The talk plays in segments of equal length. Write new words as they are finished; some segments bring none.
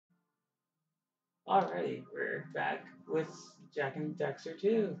Alrighty, we're back with Jack and Dexter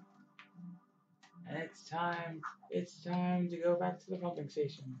 2. And it's time to go back to the pumping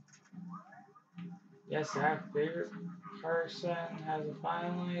station. Yes, our favorite person has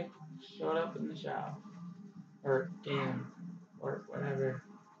finally showed up in the shop. Or game. Or whatever.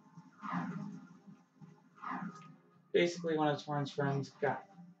 Basically, one of Torrance friends got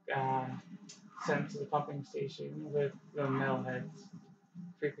uh, sent to the pumping station with the metalheads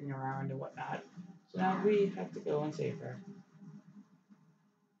creeping around and whatnot. So now we have to go and save her.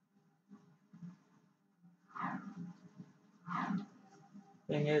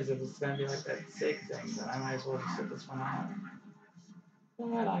 Thing is, if it's gonna be like that sick thing, then I might as well just sit this one out.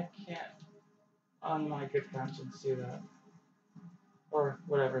 But I can't, on my good conscience, do that. Or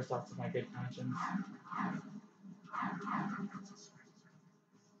whatever thoughts of my good conscience.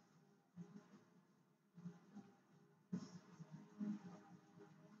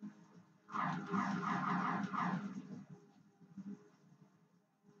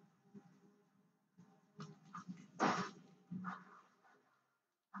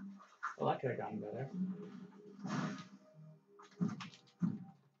 Well, that could have gone better.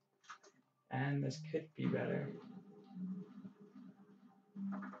 And this could be better.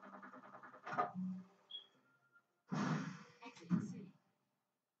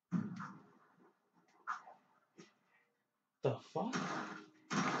 The fuck?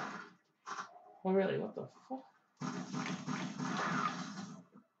 Well, really, what the fuck?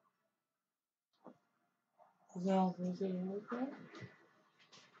 Is that all there right there?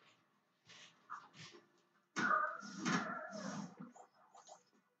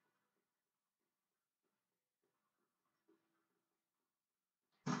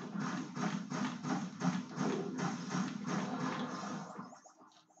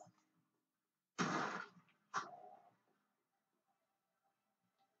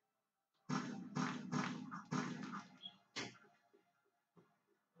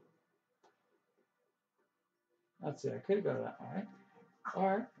 Let's see, I could go that way.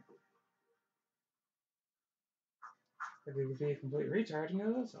 Or I could be a complete retard and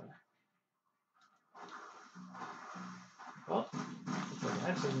go this way. Well, looks like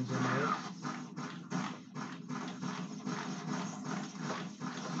that decision's been made.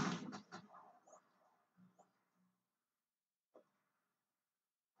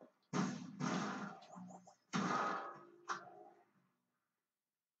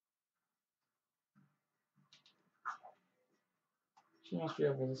 She must be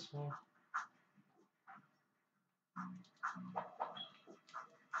over this way.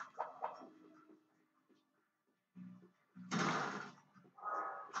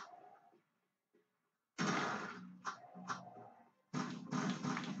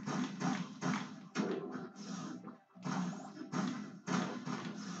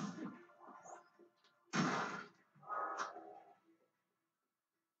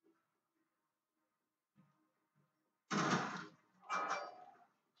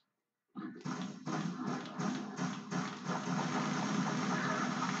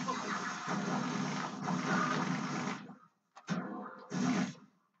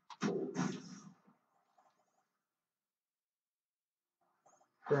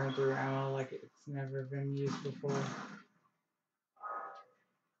 Burn through ammo like it's never been used before.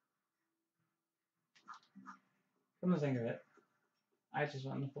 Come to think of it, I just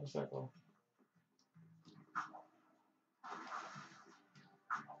went in the full circle.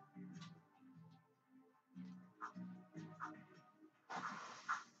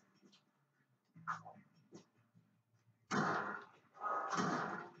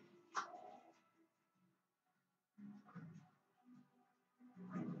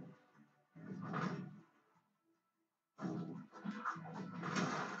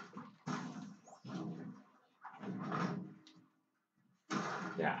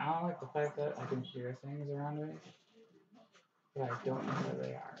 Yeah, I don't like the fact that I can hear things around me, but I don't know where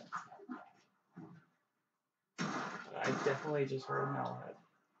they are. But I definitely just heard a metalhead.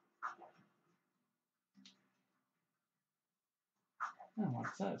 Oh,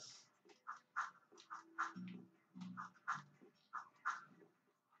 what's this?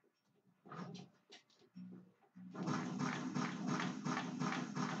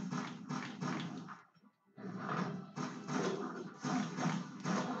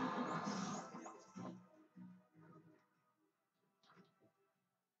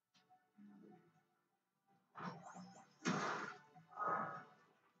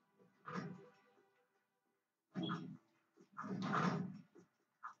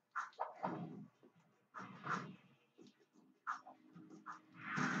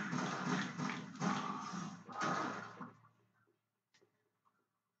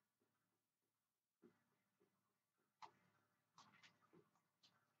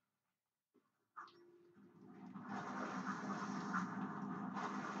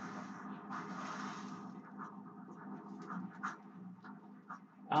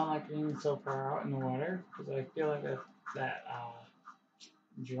 I don't like being so far out in the water because I feel like that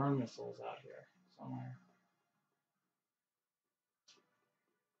drone missile's out here somewhere.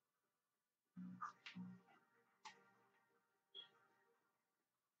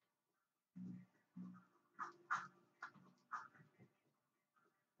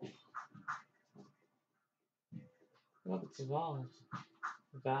 Look, it's a valve.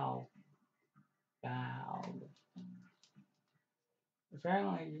 Valve. Valve.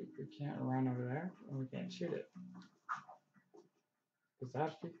 Apparently, we can't run over there, and we can't shoot it. Because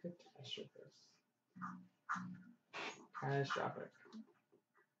that would be catastrophic. Catastrophic.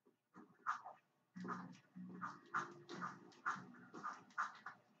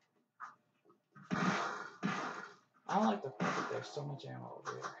 I don't like the fact that there's so much ammo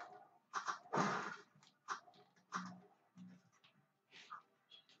over here.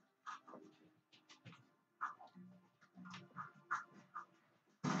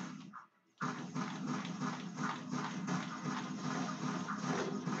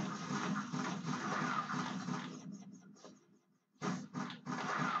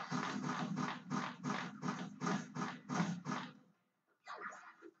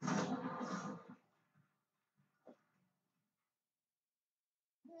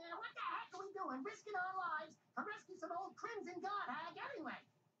 Yeah, what the heck are we doing? Risking our lives to rescue some old crimson god hag anyway.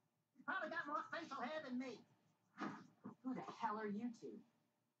 He's probably got more facial hair than me. Who the hell are you two?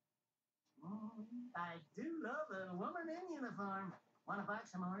 I do love a woman in uniform. Want to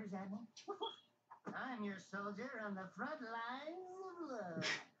box some orders at me? I'm your soldier on the front lines of love.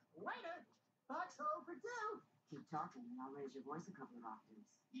 Waiter, foxhole for two. Keep talking and I'll raise your voice a couple of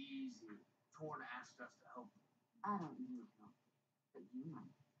octaves. Easy. Torn asked us to help. I don't need help, but you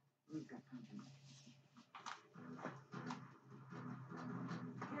might. We've got company.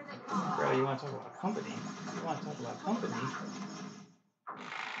 Here they come. Bro, you want to talk about company? You want to talk about company?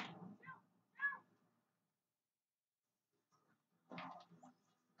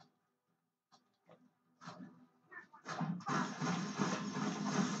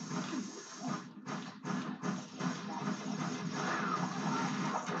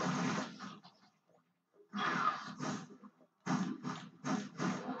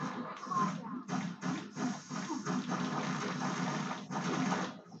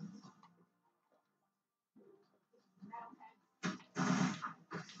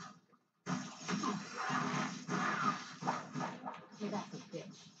 Hey, that's a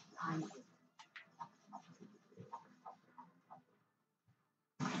bitch. I'm good.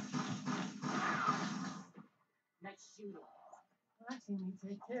 Let's shoot it. Watching me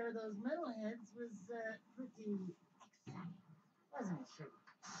take care of those metalheads was pretty exciting, wasn't it, Sue?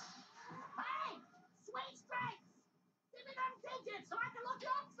 Hey! Sweet stripes! Give me them digits so I can look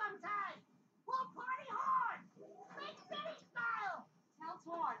you up sometime! We'll party hard! Big city style! Tell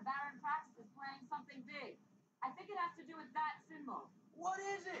Torn Baron Praxis is planning something big. I think it has to do with that symbol. What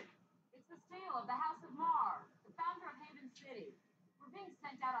is it? It's the seal of the House of Mar, the founder of Haven City. We're being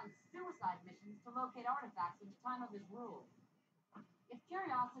sent out on suicide missions to locate artifacts in the time of his rule. If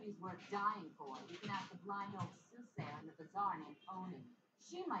curiosity's worth dying for, you can ask the blind old soothsayer in the bazaar named Onin.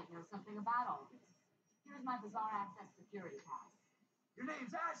 She might know something about all this. Here's my bazaar access security pass. Your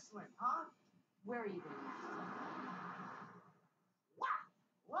name's Ashlyn, huh? Where are you going next? Wow!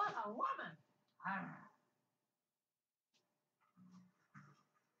 What a woman!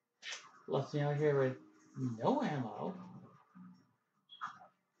 Left me out here with no ammo.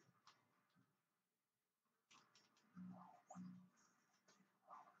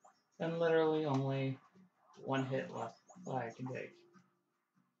 And literally only one hit left that I can take.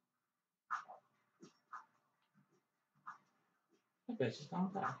 That bitch is gonna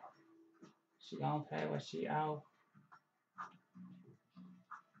pay. She gonna pay when she out.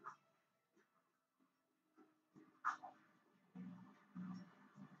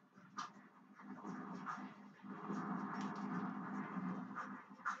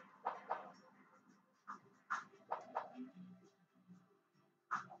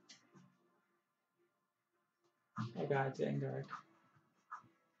 Oh god, it's getting dark.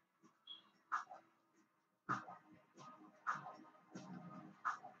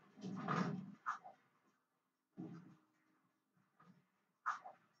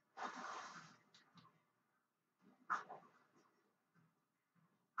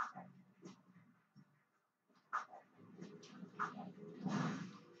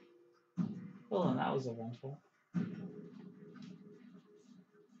 Well, and that was eventful.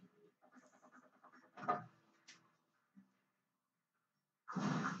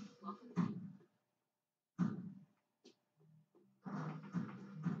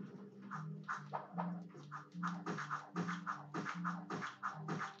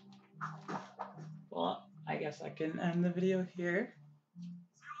 guess I can end the video here.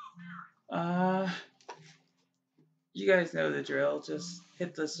 You guys know the drill. Just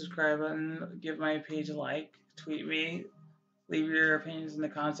hit the subscribe button, give my page a like, tweet me, leave your opinions in the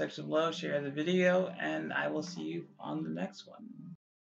comment section below, share the video, and I will see you on the next one.